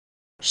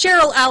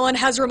Cheryl Allen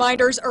has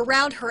reminders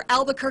around her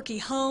Albuquerque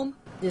home.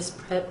 This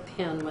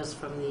pen was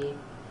from the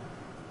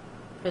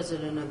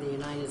President of the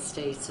United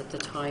States at the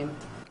time.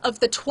 Of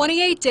the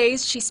 28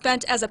 days she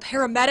spent as a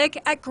paramedic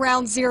at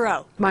Ground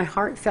Zero. My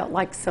heart felt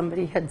like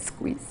somebody had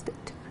squeezed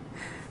it,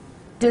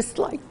 just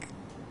like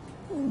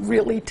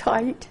really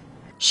tight.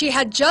 She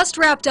had just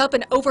wrapped up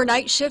an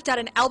overnight shift at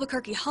an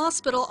Albuquerque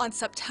hospital on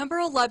September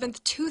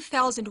 11th,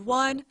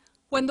 2001,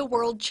 when the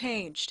world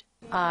changed.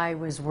 I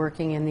was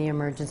working in the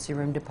emergency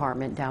room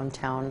department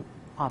downtown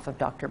off of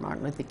Dr.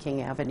 Martin Luther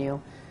King Avenue,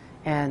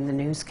 and the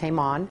news came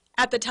on.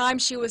 At the time,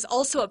 she was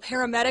also a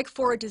paramedic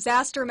for a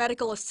disaster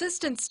medical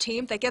assistance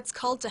team that gets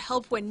called to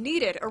help when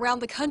needed around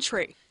the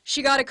country.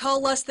 She got a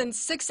call less than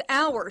 6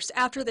 hours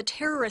after the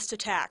terrorist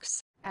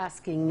attacks,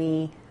 asking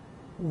me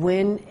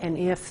when and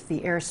if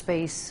the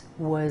airspace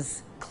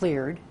was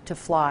cleared to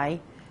fly,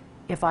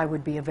 if I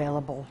would be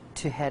available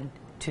to head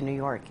to New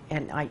York,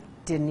 and I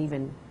didn't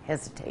even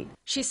hesitate.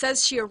 She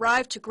says she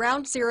arrived to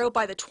Ground Zero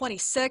by the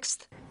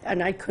 26th.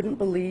 And I couldn't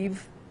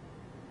believe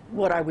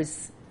what I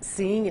was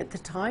seeing at the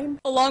time.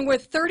 Along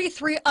with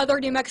 33 other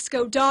New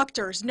Mexico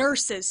doctors,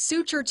 nurses,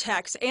 suture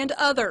techs, and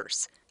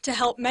others, to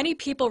help many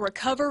people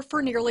recover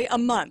for nearly a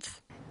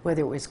month.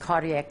 Whether it was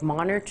cardiac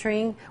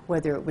monitoring,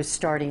 whether it was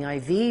starting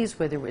IVs,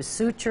 whether it was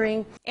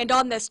suturing. And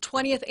on this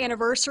 20th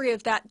anniversary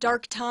of that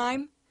dark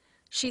time,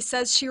 she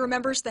says she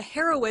remembers the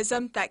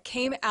heroism that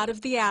came out of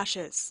the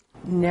ashes.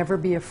 Never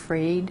be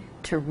afraid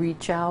to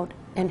reach out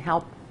and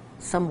help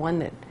someone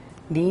that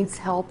needs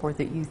help or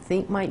that you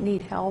think might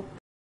need help.